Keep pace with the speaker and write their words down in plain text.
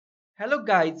Hello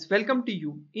guys, welcome to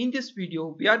you. In this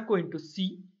video, we are going to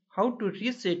see how to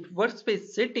reset workspace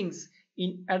settings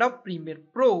in Adobe Premiere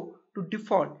Pro to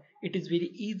default. It is very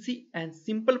easy and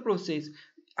simple process.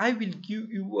 I will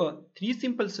give you a three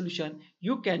simple solution.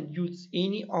 You can use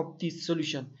any of these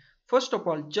solution. First of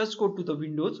all, just go to the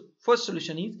Windows. First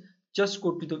solution is just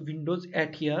go to the Windows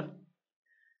at here.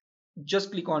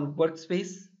 Just click on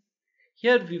Workspace.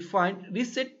 Here we find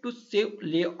reset to save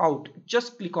layout.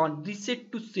 Just click on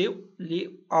reset to save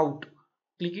layout.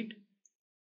 Click it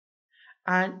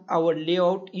and our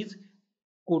layout is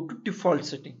go to default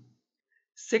setting.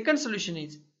 Second solution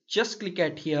is just click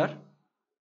at here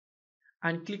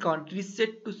and click on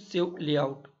reset to save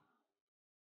layout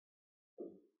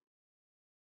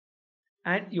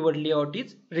and your layout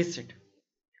is reset.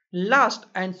 Last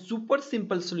and super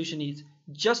simple solution is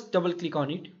just double click on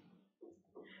it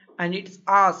and it's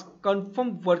ask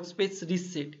confirm workspace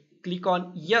reset. Click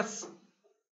on yes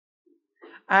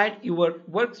and your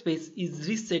workspace is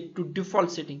reset to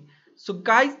default setting. So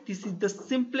guys, this is the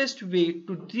simplest way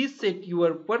to reset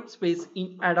your workspace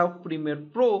in Adobe Premiere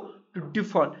Pro to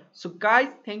default. So guys,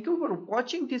 thank you for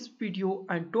watching this video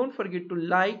and don't forget to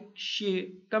like, share,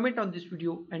 comment on this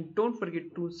video and don't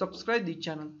forget to subscribe the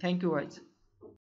channel. Thank you guys.